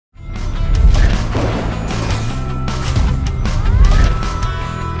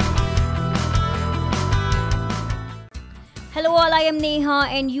all, I am Neha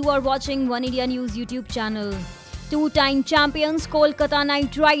and you are watching Oneindia News YouTube channel. Two-time champions Kolkata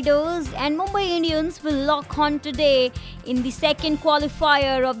Knight Riders and Mumbai Indians will lock on today in the second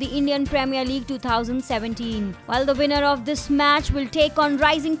qualifier of the Indian Premier League 2017. While the winner of this match will take on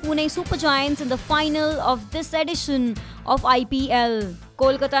rising Pune Super Giants in the final of this edition of IPL.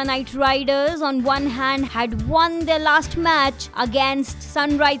 Kolkata Knight Riders on one hand had won their last match against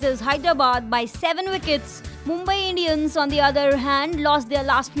Sunrisers Hyderabad by 7 wickets. Mumbai Indians on the other hand lost their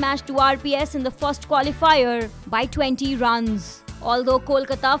last match to RPS in the first qualifier by 20 runs. Although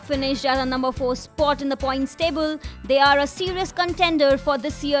Kolkata finished at a number 4 spot in the points table, they are a serious contender for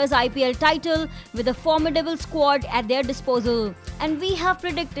this year's IPL title with a formidable squad at their disposal. And we have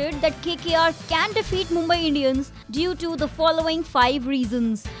predicted that KKR can defeat Mumbai Indians due to the following 5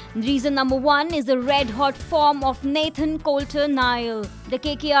 reasons. Reason number 1 is the red-hot form of Nathan Coulter-Nile. The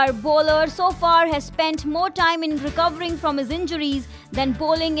KKR bowler so far has spent more time in recovering from his injuries than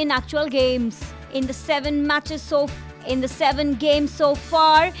bowling in actual games. In the 7 games so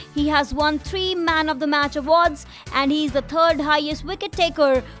far, he has won 3 Man of the Match awards and he is the 3rd highest wicket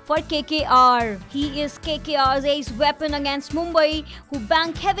taker for KKR. He is KKR's ace weapon against Mumbai, who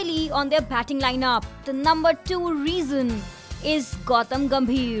bank heavily on their batting lineup. The number 2 reason is Gautam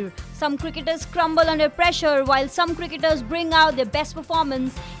Gambhir. Some cricketers crumble under pressure while some cricketers bring out their best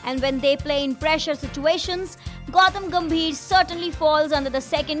performance, and when they play in pressure situations, Gautam Gambhir certainly falls under the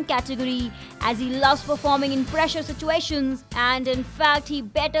second category as he loves performing in pressure situations and in fact he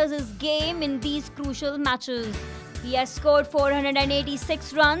betters his game in these crucial matches. He has scored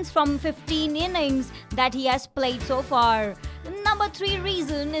 486 runs from 15 innings that he has played so far. The number 3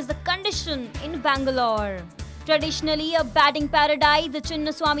 reason is the condition in Bangalore. Traditionally a batting paradise, the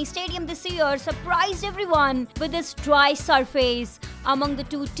Chinnaswamy Stadium this year surprised everyone with its dry surface. Among the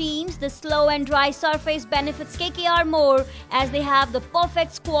two teams, the slow and dry surface benefits KKR more as they have the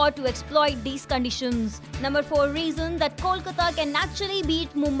perfect squad to exploit these conditions. Number 4 reason that Kolkata can actually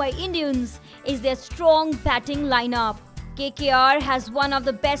beat Mumbai Indians is their strong batting lineup. KKR has one of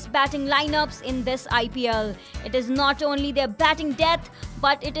the best batting lineups in this IPL. It is not only their batting depth,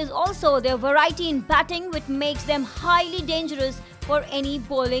 but it is also their variety in batting which makes them highly dangerous for any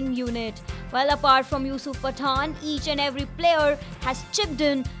bowling unit. Well, apart from Yusuf Pathan, each and every player has chipped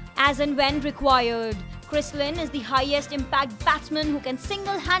in as and when required. Chris Lynn is the highest impact batsman who can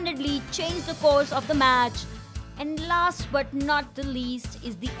single-handedly change the course of the match. And last but not the least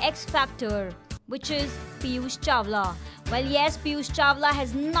is the X factor, which is Piyush Chawla. Well, yes, Piyush Chawla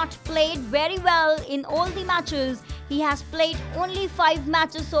has not played very well in all the matches. He has played only 5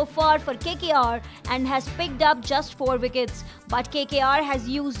 matches so far for KKR and has picked up just 4 wickets. But KKR has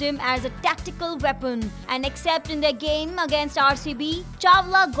used him as a tactical weapon. And except in their game against RCB,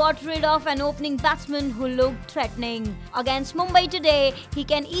 Chawla got rid of an opening batsman who looked threatening. Against Mumbai today, he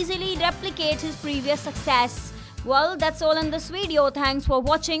can easily replicate his previous success. Well, that's all in this video. Thanks for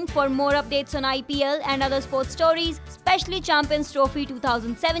watching. For more updates on IPL and other sports stories, especially Champions Trophy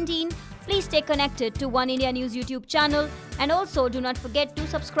 2017, please stay connected to Oneindia News YouTube channel and also do not forget to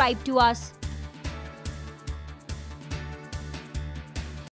subscribe to us.